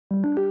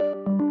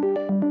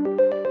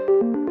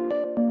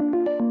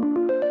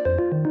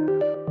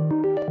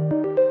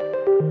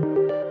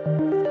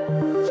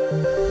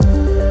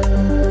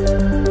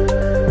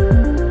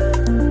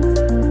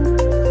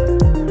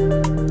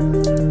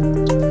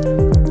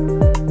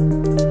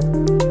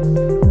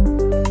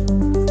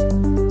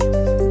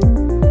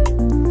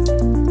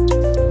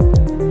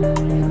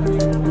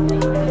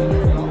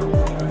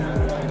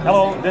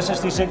this is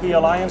the Zigbee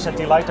Alliance at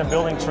the Light and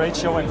Building Trade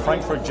Show in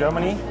Frankfurt,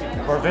 Germany.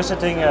 We're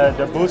visiting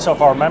the booths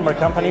of our member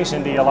companies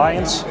in the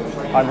Alliance.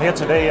 I'm here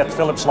today at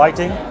Philips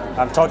Lighting.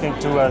 I'm talking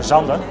to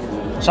Xander.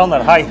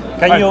 Xander, hi.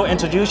 Can you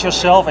introduce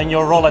yourself and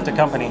your role at the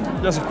company?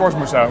 Yes, of course,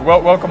 Musa.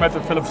 Welcome at the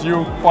Philips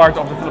Hue part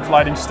of the Philips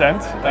Lighting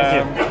stand.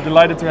 Thank you.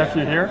 Delighted to have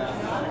you here.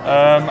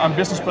 I'm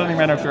business planning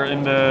manager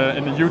in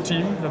the U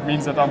team. That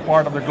means that I'm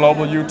part of the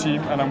global U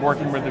team, and I'm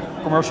working with the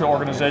commercial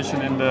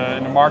organization in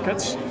the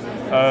markets.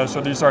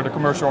 So these are the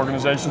commercial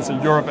organizations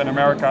in Europe and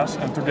Americas,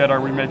 and together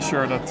we make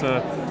sure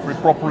that we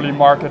properly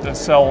market and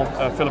sell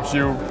Philips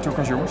Hue to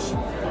consumers.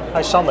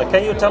 Hi Xander,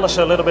 can you tell us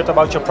a little bit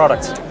about your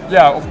product?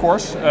 Yeah, of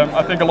course.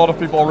 I think a lot of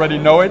people already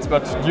know it,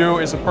 but Hue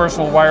is a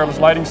personal wireless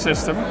lighting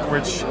system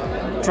which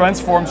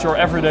transforms your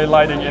everyday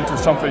lighting into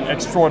something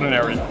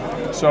extraordinary.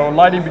 So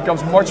lighting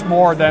becomes much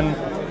more than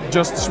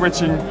just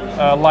switching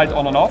light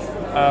on and off,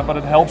 but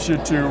it helps you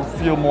to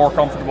feel more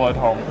comfortable at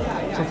home.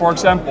 So for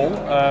example,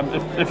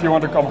 if you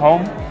want to come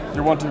home,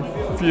 you want to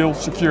feel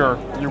secure,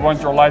 you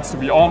want your lights to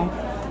be on,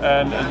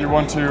 and you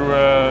want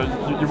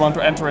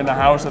to enter in a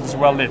house that is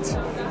well lit.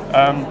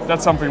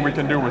 That's something we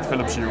can do with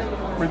Philips Hue.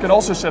 We can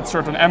also set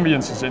certain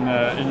ambiences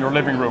in your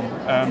living room,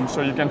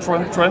 so you can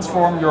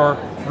transform your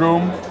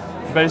room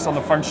based on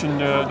the function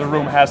the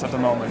room has at the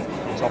moment.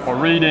 So for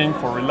reading,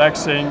 for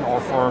relaxing, or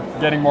for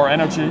getting more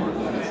energy.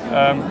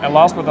 And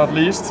last but not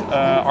least,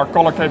 our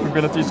color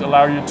capabilities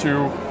allow you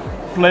to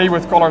play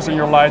with colors in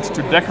your light,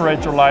 to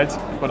decorate your light,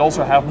 but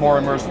also have more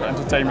immersive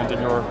entertainment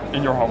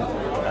in your home.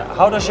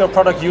 How does your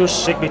product use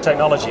Zigbee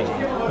technology?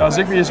 Now,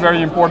 Zigbee is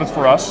very important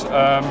for us.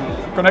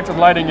 Connected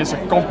lighting is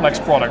a complex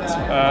product.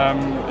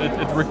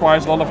 It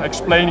requires a lot of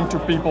explaining to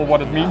people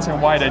what it means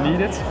and why they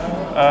need it.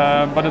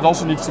 But it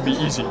also needs to be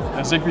easy,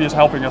 and Zigbee is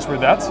helping us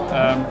with that.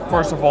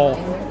 First of all,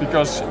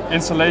 because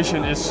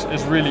installation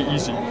is really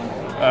easy.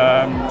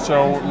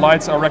 So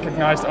lights are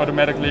recognized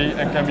automatically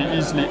and can be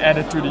easily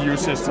added to the Hue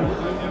system.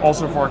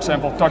 Also, for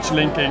example, touch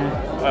linking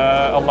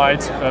a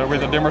light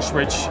with a dimmer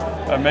switch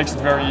makes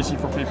it very easy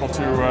for people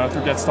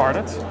to get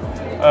started.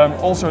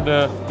 Also,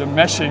 the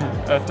meshing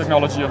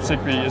technology of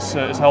Zigbee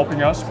is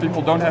helping us.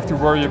 People don't have to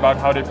worry about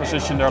how they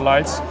position their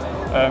lights.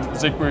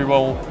 Zigbee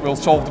will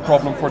solve the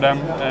problem for them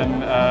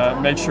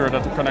and make sure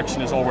that the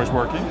connection is always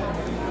working.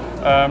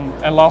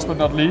 And last but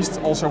not least,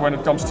 also when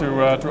it comes to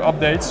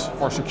updates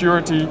for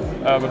security,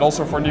 but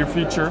also for new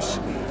features,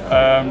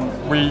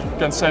 we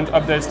can send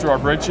updates to our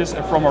bridges,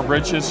 and from our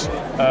bridges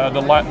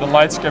the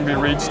lights can be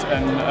reached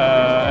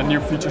and new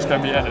features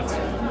can be added.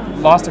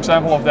 Last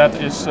example of that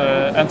is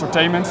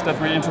entertainment that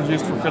we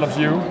introduced for Philips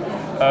Hue.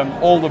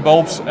 All the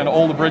bulbs and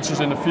all the bridges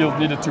in the field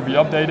needed to be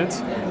updated,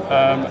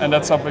 and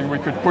that's something we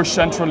could push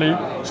centrally,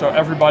 so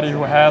everybody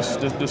who has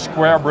the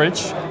square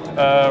bridge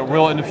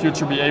will in the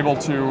future be able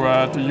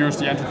to use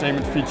the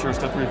entertainment features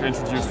that we've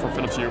introduced for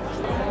Philips Hue.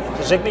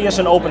 Zigbee is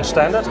an open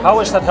standard.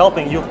 How is that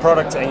helping your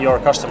product and your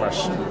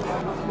customers?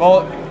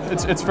 Well,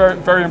 it's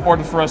very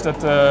important for us that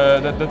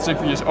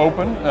Zigbee is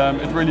open.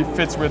 It really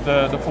fits with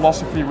the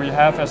philosophy we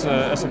have as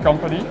a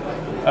company.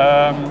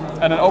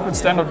 And an open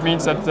standard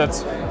means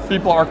that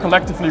people are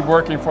collectively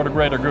working for the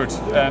greater good.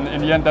 And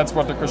in the end, that's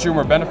what the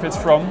consumer benefits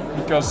from,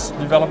 because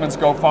developments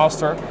go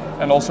faster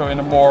and also in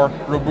a more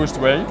robust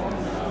way.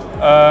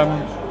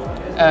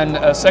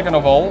 Second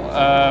of all,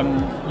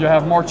 you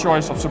have more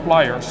choice of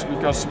suppliers,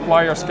 because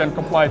suppliers can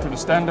comply to the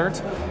standard,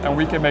 and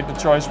we can make the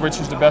choice which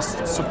is the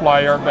best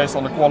supplier based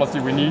on the quality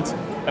we need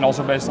and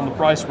also based on the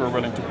price we're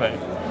willing to pay.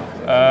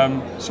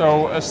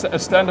 So a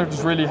standard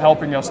is really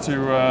helping us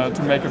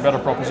to make a better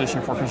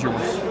proposition for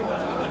consumers.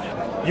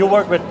 You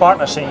work with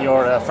partners in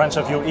your Friends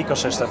of Hue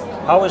ecosystem.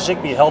 How is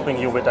Zigbee helping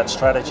you with that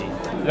strategy?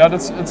 Yeah,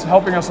 it's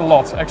helping us a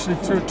lot. Actually,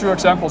 two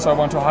examples I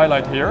want to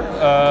highlight here.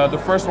 The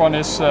first one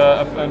is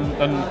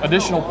an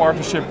additional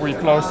partnership we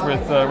closed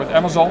with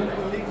Amazon.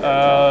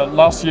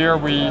 Last year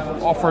we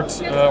offered,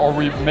 or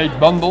we made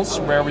bundles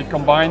where we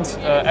combined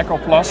Echo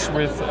Plus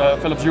with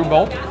Philips Hue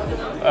bulb.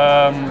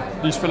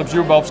 These Philips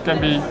Hue bulbs can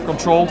be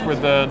controlled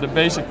with the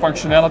basic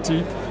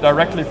functionality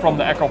directly from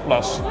the Echo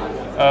Plus.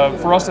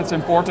 For us it's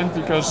important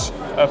because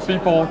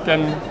people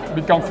can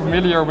become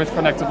familiar with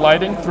connected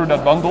lighting through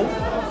that bundle,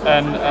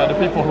 and the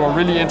people who are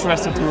really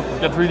interested, who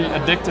get really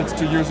addicted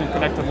to using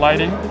connected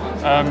lighting,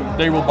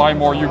 they will buy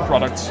more Hue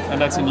products,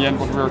 and that's in the end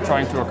what we're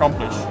trying to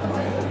accomplish.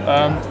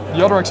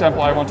 The other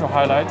example I want to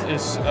highlight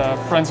is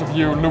Friends of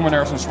Hue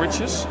luminaires and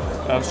switches.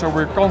 So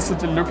we're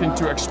constantly looking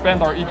to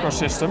expand our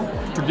ecosystem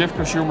to give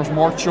consumers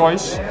more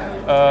choice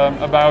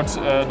about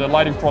the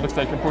lighting products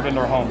they can put in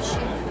their homes.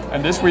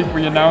 And this week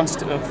we announced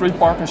 3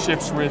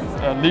 partnerships with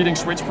leading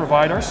switch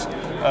providers,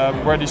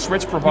 where these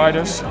switch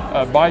providers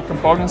buy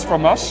components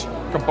from us,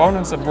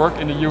 components that work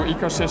in the Hue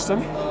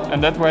ecosystem,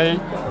 and that way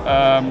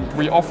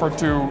we offer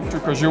to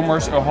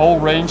consumers a whole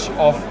range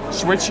of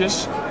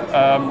switches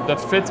that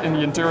fit in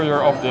the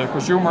interior of the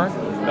consumer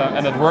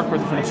and that work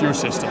with the Philips Hue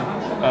system.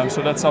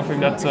 So that's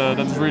something that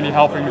is really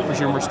helping the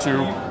consumers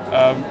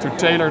to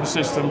tailor the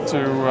system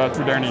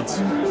to their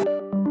needs.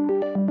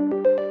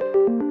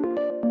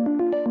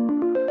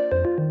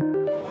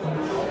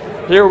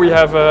 Here we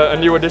have a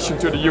new addition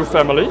to the U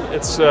family.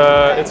 It's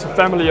a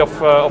family of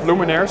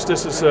luminaires.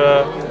 This is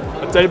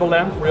a table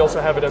lamp. We also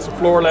have it as a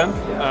floor lamp.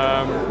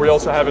 We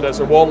also have it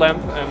as a wall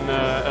lamp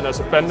and as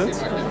a pendant.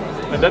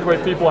 And that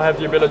way people have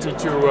the ability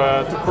to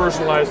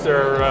personalize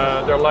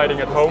their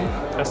lighting at home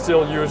and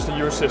still use the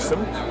U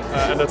system.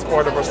 And that's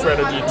part of our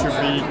strategy to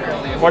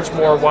be much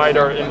more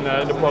wider in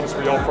the products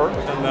we offer.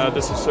 And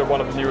this is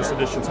one of the newest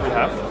additions we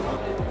have.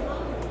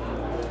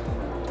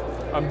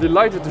 I'm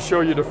delighted to show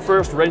you the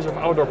first range of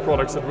outdoor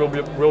products that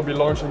we'll be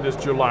launching this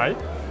July.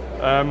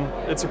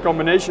 It's a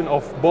combination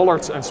of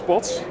bollards and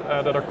spots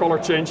that are color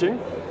changing.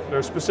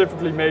 They're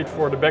specifically made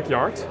for the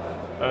backyard,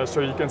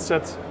 so you can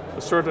set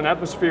a certain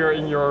atmosphere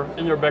in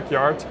your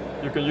backyard.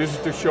 You can use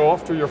it to show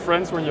off to your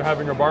friends when you're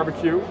having a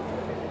barbecue,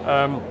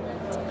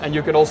 and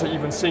you can also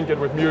even sync it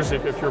with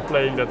music if you're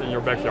playing that in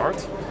your backyard.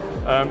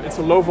 It's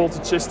a low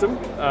voltage system,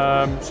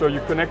 so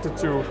you connect it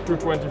to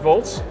 220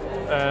 volts.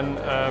 And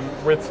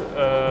with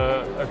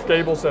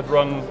cables that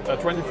run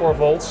 24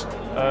 volts,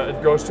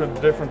 it goes to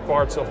different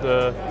parts of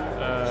the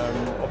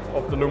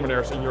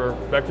luminaires in your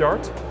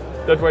backyard.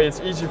 That way it's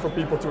easy for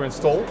people to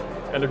install.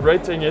 And the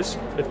great thing is,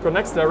 it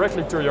connects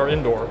directly to your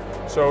indoor.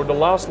 So the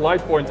last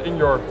light point in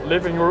your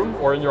living room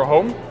or in your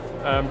home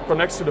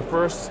connects to the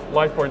first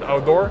light point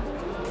outdoor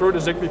through the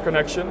Zigbee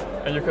connection,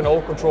 and you can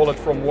all control it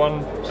from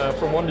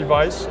one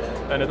device,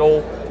 and it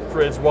all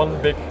creates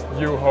one big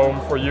U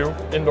home for you,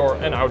 indoor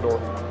and outdoor.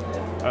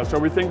 So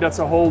we think that's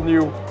a whole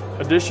new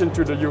addition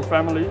to the U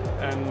family,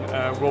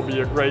 and will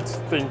be a great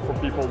thing for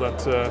people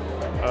that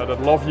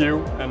love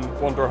U and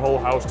want their whole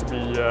house to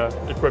be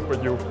equipped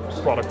with U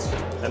products.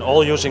 And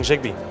all using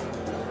Zigbee?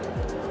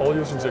 All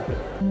using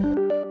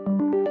Zigbee.